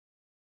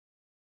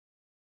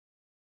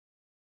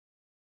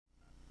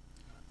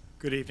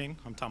Good evening,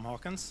 I'm Thom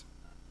Hawkins.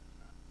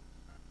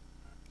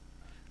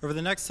 Over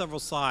the next several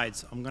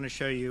slides, I'm going to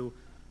show you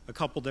a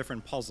couple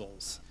different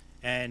puzzles.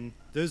 And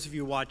those of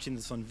you watching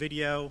this on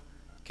video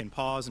can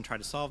pause and try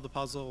to solve the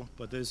puzzle,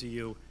 but those of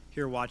you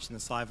here watching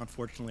this live,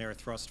 unfortunately, are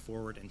thrust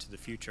forward into the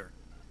future.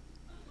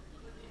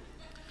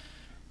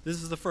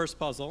 This is the first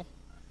puzzle.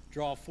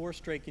 Draw 4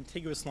 straight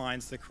contiguous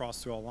lines that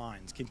cross through all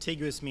lines.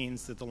 Contiguous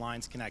means that the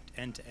lines connect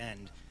end to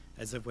end,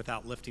 as if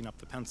without lifting up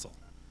the pencil.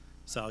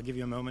 So I'll give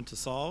you a moment to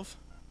solve.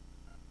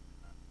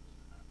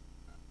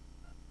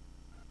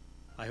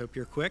 I hope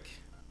you're quick.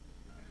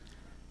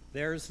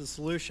 There's the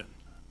solution.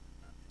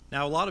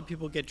 Now, a lot of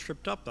people get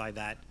tripped up by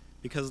that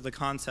because of the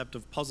concept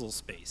of puzzle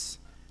space.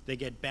 They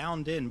get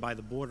bound in by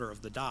the border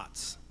of the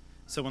dots.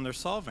 So when they're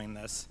solving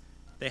this,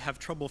 they have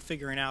trouble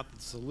figuring out that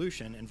the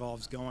solution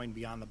involves going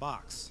beyond the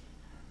box.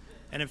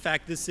 And in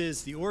fact, this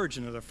is the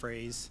origin of the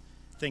phrase,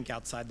 think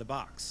outside the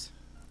box.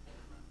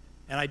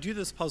 And I do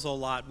this puzzle a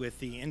lot with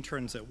the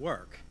interns at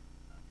work.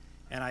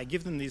 And I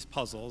give them these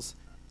puzzles,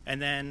 and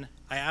then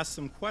I ask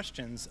them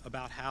questions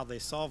about how they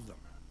solve them.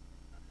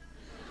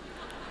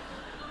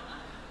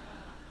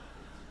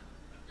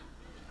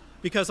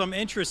 Because I'm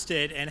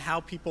interested in how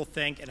people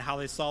think and how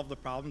they solve the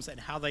problems and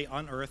how they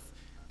unearth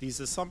these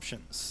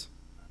assumptions.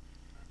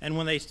 And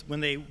when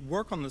they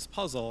work on this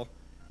puzzle,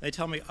 they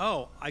tell me,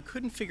 oh, I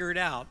couldn't figure it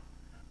out,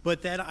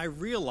 but then I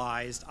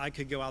realized I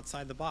could go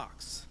outside the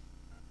box.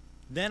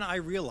 Then I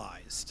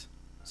realized.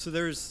 So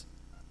there's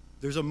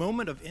a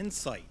moment of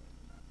insight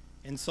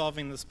in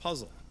solving this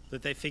puzzle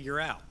that they figure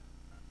out.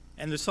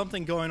 And there's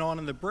something going on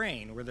in the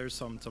brain where there's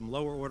some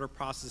lower order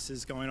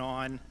processes going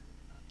on,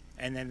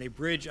 and then they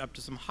bridge up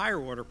to some higher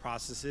order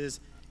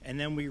processes, and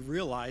then we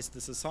realize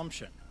this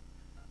assumption.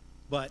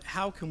 But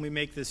how can we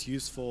make this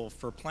useful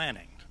for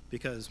planning?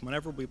 Because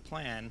whenever we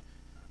plan,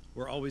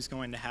 we're always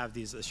going to have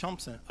these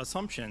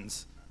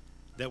assumptions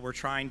that we're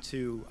trying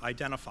to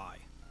identify.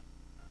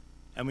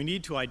 And we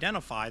need to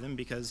identify them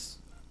because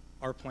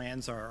our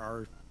plans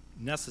are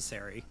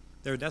necessary.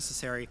 They're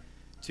necessary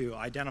to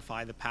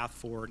identify the path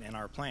forward in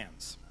our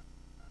plans.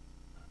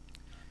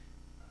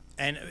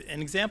 And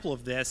an example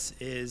of this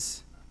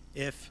is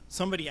if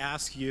somebody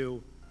asks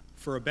you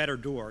for a better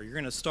door, you're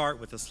going to start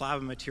with a slab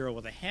of material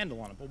with a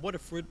handle on it. But what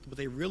if what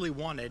they really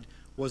wanted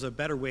was a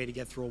better way to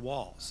get through a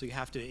wall? So you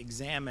have to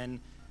examine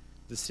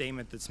the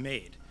statement that's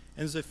made.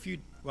 And there's a few,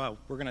 well,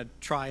 we're going to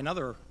try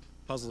another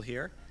puzzle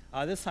here.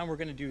 This time we're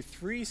going to do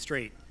 3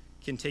 straight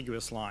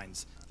contiguous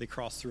lines that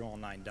cross through all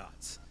 9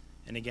 dots.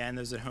 And again,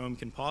 those at home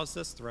can pause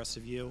this, the rest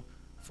of you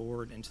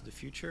forward into the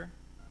future.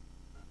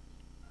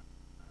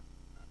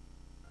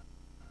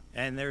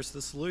 And there's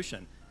the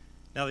solution.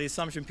 Now, the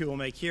assumption people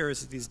make here is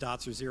that these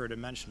dots are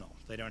 0-dimensional.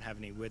 They don't have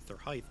any width or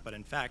height, but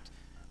in fact,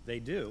 they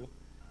do.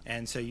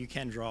 And so you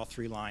can draw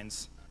 3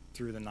 lines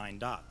through the 9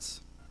 dots.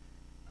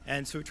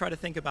 And so we try to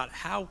think about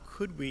how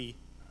could we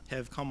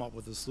have come up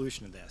with a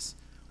solution to this.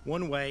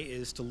 One way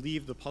is to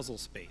leave the puzzle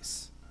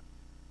space.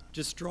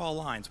 Just draw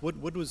lines.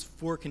 What does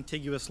 4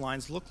 contiguous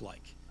lines look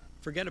like?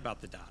 Forget about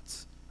the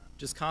dots.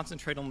 Just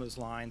concentrate on those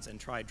lines and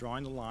try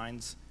drawing the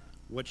lines.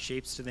 What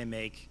shapes do they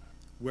make?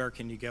 Where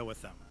can you go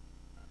with them?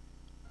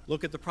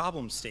 Look at the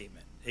problem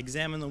statement.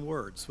 Examine the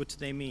words. What do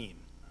they mean?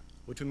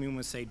 What do we mean when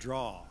we say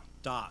draw,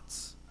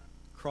 dots,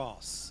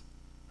 cross,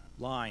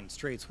 line,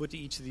 straights? What do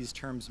each of these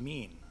terms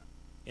mean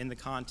in the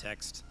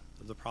context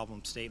of the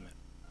problem statement?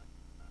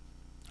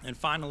 And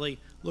finally,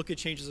 look at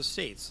changes of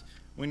states.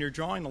 When you're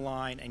drawing a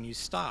line and you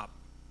stop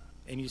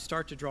and you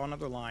start to draw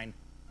another line,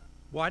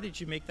 why did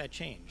you make that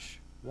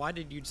change? Why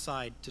did you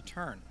decide to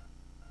turn?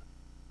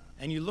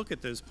 And you look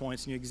at those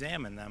points and you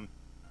examine them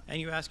and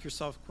you ask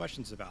yourself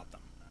questions about them.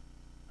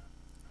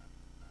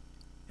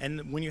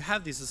 And when you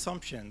have these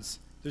assumptions,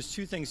 there's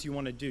 2 things you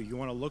want to do. You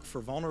want to look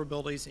for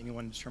vulnerabilities and you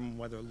want to determine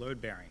whether they're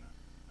load-bearing.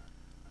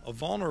 A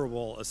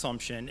vulnerable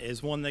assumption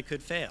is one that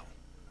could fail.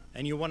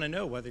 And you want to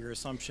know whether your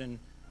assumption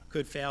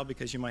could fail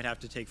because you might have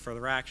to take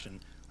further action.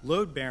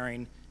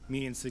 Load-bearing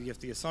means that if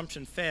the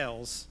assumption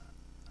fails,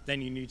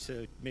 then you need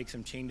to make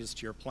some changes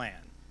to your plan.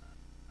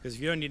 Because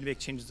if you don't need to make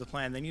changes to the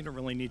plan, then you don't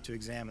really need to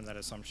examine that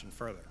assumption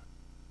further.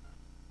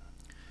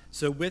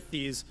 So with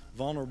these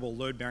vulnerable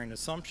load-bearing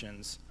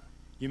assumptions,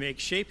 you make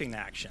shaping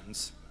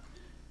actions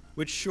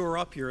which shore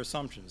up your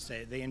assumptions.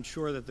 They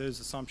ensure that those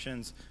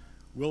assumptions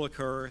will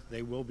occur,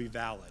 they will be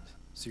valid.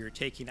 So you're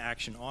taking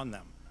action on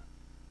them.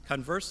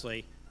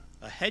 Conversely,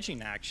 a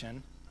hedging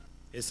action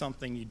is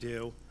something you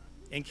do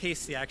in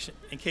case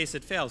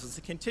it fails. It's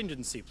a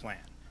contingency plan,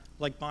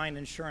 like buying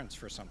insurance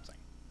for something.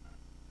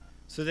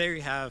 So there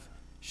you have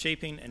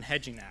shaping and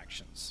hedging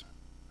actions.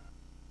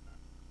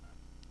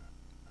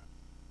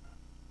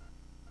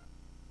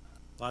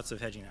 Lots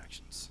of hedging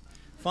actions.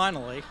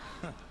 Finally,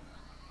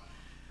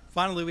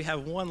 we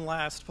have one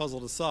last puzzle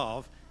to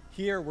solve.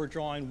 Here we're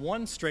drawing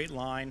 1 straight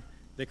line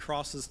that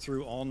crosses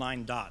through all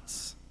 9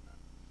 dots.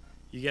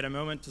 You get a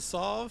moment to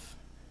solve.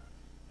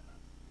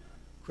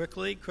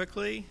 Quickly,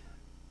 quickly.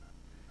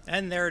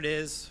 And there it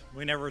is.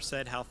 We never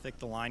said how thick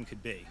the line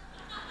could be.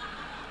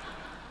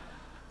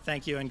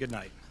 Thank you and good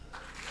night.